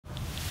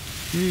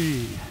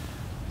Hey,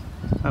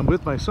 I'm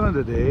with my son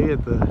today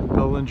at the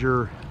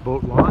Bellinger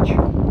boat launch,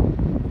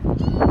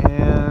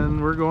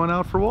 and we're going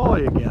out for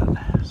walleye again.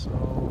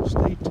 So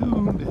stay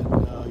tuned,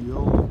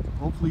 and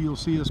hopefully you'll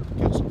see us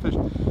catch some fish.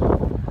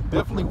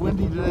 Definitely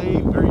windy today,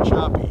 very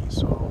choppy,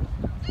 so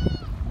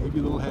maybe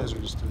a little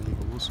hazardous today,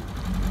 but we'll see.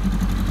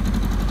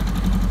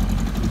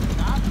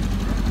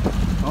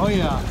 Oh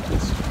yeah,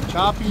 it's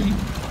choppy,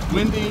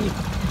 windy.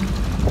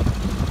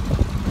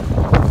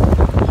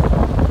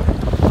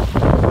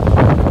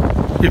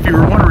 If you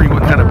were wondering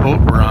what kind of boat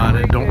we're on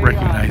and don't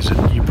recognize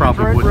it, you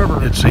probably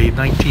wouldn't. It's a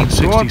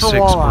 1966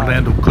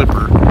 Orlando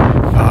Clipper.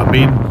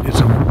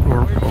 It's an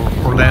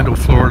Orlando,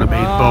 Florida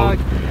made boat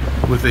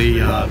with a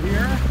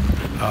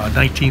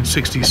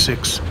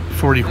 1966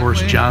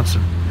 40-horse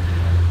Johnson.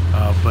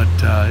 But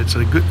it's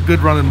a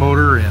good running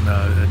motor and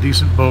a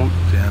decent boat,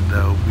 and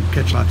we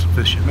catch lots of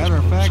fish in this boat. Matter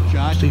of fact, so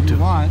Josh, stay if you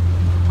tuned. want,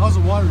 how's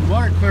the water? The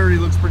water clarity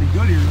looks pretty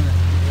good here.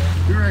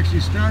 We were actually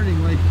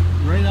starting like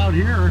right out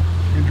here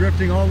and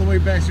drifting all the way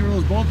back. See where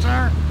those boats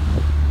are?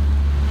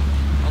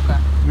 Okay.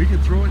 We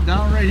could throw it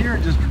down right here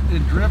and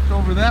drift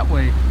over that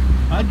way.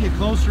 I'd get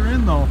closer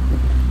in though.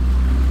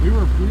 We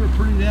were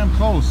pretty damn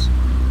close.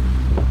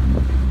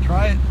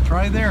 Try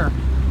there.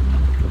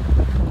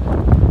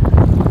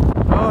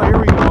 Oh, here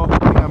we go. I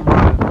think I'm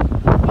running.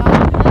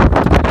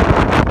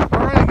 All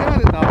right, I got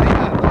it now. Hang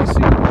on. Let me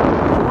see.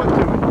 Show it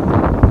to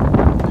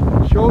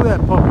me. Show that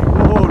puppy.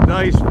 Whoa,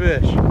 nice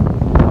fish.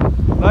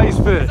 Nice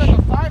fish.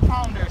 It's like a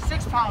 5-pounder,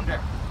 6-pounder.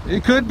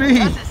 It could be.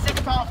 That's a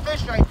 6-pound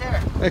fish right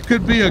there. That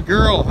could be a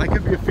girl. That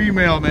could be a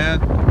female, man.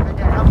 Right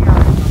there, help me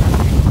out.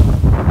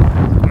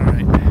 All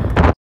right.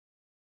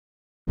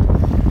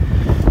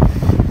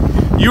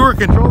 You were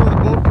controlling the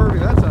boat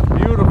perfect. That's a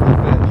beautiful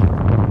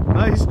fish.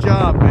 Nice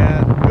job,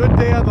 man. Good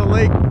day on the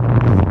lake.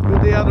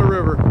 Good day on the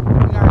river. You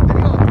got a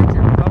video or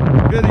picture?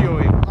 I'm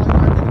videoing. Oh, you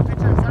want to take a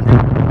picture of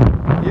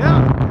Sunday? Yeah.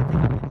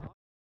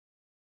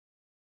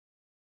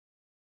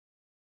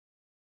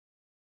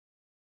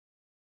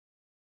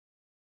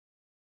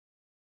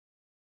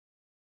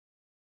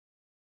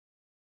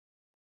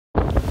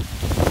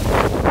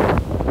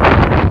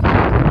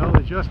 Well,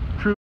 they just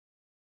proved.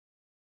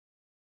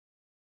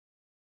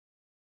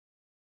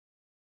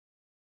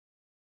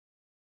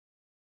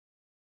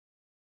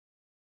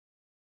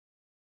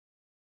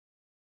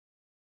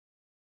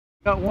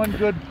 Got one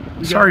good.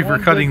 Sorry for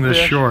cutting this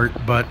short,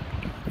 but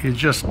it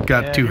just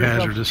got too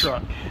hazardous.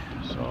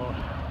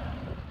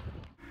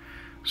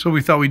 So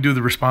we thought we'd do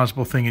the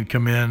responsible thing and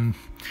come in.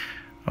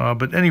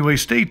 But anyway,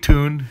 stay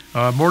tuned.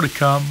 More to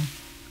come.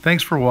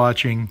 Thanks for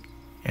watching,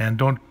 and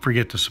don't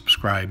forget to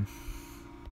subscribe.